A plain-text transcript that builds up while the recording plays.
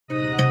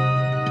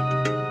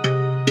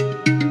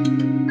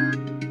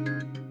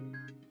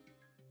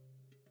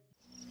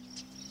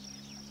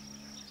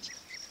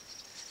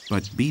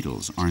But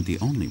beetles aren't the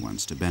only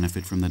ones to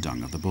benefit from the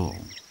dung of the bull.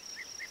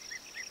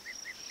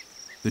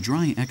 The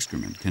dry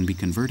excrement can be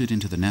converted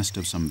into the nest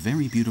of some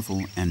very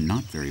beautiful and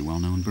not very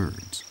well-known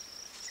birds.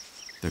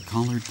 The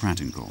collared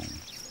pratincole.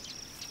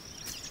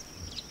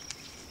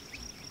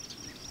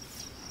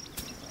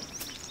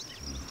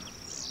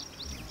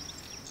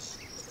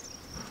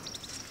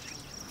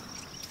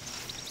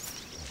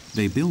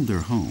 They build their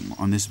home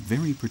on this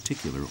very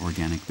particular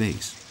organic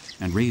base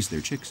and raise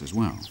their chicks as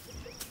well.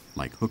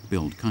 Like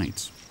hook-billed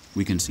kites,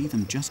 we can see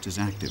them just as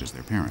active as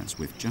their parents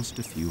with just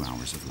a few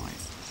hours of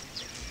life.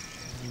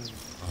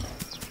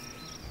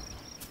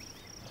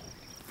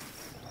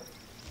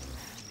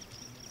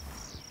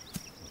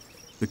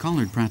 The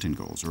collared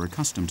pratincoles are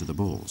accustomed to the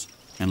bulls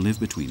and live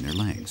between their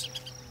legs.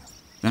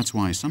 That's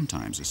why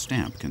sometimes a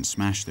stamp can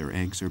smash their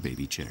eggs or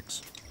baby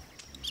chicks.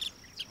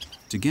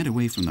 To get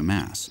away from the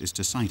mass is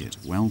to sight it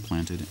well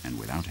planted and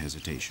without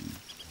hesitation.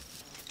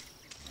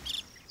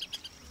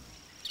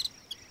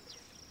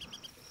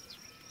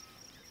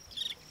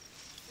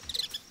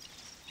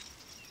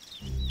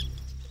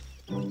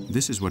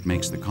 This is what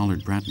makes the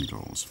collared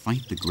pratincoles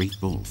fight the great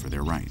bull for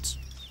their rights.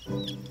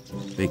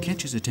 They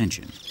catch his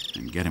attention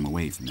and get him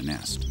away from the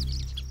nest.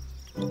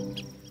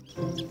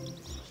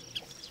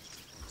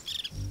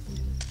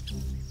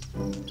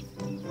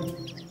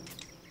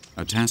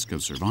 A task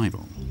of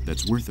survival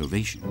that's worth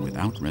ovation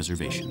without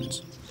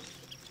reservations.